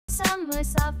Summer,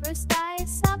 suffer sky,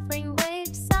 suffering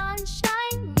waves,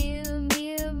 sunshine, mew,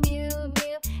 mew, mew,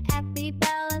 mew. Happy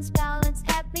balance, balance,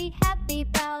 happy, happy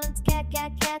balance. Cat,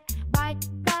 cat, cat. Right,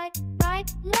 right,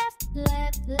 right, left,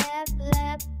 left, left,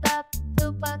 left. Up,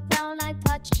 poop, up, down, I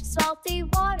touch salty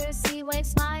water, sea wave,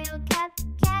 smile. Cat,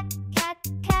 cat, cat,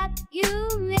 cat. You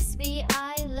miss me,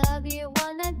 I love you.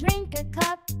 Wanna drink a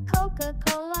cup,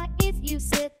 Coca-Cola. If you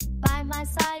sit by my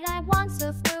side, I want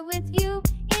to flirt with you.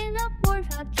 In a port,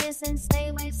 hug, kiss and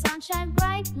stay wave, sunshine,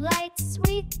 bright light,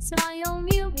 sweet smile,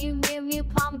 mew, mew, mew, mew.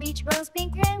 Palm Beach, rose,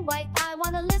 pink and white. I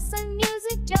wanna listen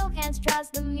music, Johann's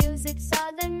trust the music.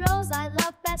 Southern rose, I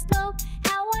love pesto.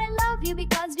 How I love you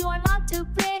because you are not too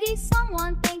pretty.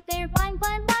 Someone think they're blind,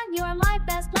 blind, blind. You are my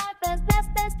best, best,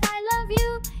 best, best. I love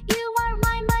you. You are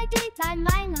my daytime,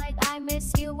 my night. I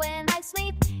miss you when I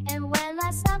sleep and when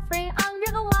I suffering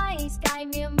under the white sky.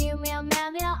 Mew, mew, meow, meow,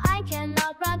 meow. I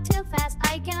cannot run too fast.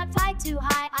 I cannot fly too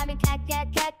high. I'm a cat, cat,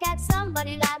 cat, cat.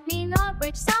 Somebody let me know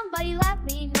rich. Somebody let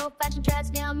me know fashion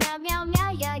dress. Meow, meow, meow,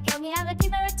 meow. Yeah, can we have a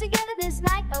dinner together this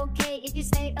night? Okay, if you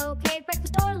say okay.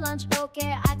 Breakfast or lunch,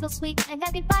 okay. I feel sweet and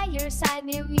happy by your side.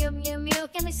 Mew, mew, mew, mew.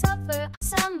 Can we suffer?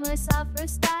 Summer, suffer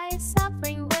sky,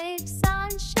 suffering waves,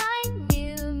 sunshine.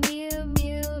 Mew, mew,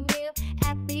 mew, mew.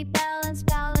 Happy balance,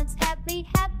 balance, happy,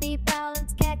 happy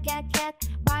balance. Cat, cat, cat.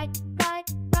 Right, right,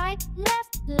 right,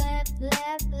 left, left,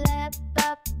 left, left.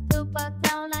 Up, poop, up,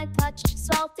 down, I touch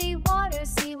salty water,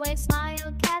 sea wave,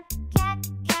 smile. Cat, cat,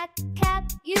 cat,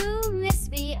 cat. You miss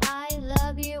me, I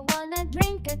love you. Wanna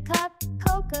drink a cup,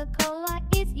 Coca-Cola.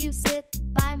 If you sit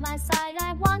by my side,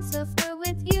 I want to flirt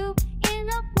with you. In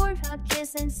a port, hug,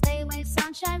 kiss and stay wave,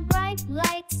 sunshine, bright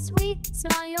light, sweet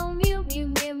smile, mew, mew,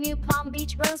 mew, mew. Palm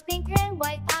Beach, rose, pink and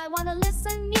white. I wanna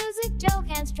listen music,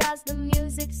 Johann's trust the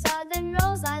music. Southern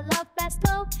rose, I love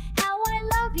pesto. How I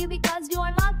love you because you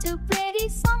are not too pretty.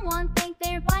 Someone think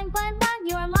they're blind, blind, blind.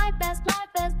 You are my best,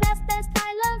 best, best.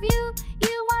 I love you.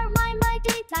 You are my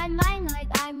daytime, my night.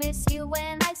 I miss you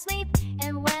when I sleep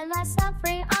and when I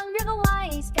suffering under the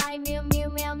white sky. Mew, mew,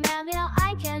 meow, meow, meow.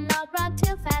 I cannot run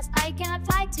too fast. I cannot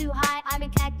fly too high. I'm a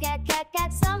cat, cat, cat,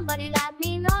 cat. Somebody let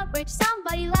me know rich.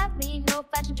 Somebody let me know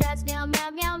fashion dress. Meow, meow,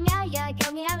 meow, meow. Yeah,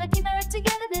 can we have a dinner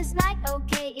together this night?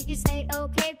 Okay, if you say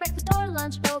okay. Breakfast or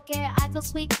lunch, okay. I feel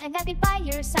sweet and happy by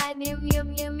your side. Mew, mew,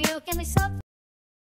 mew, mew. Can we suffer?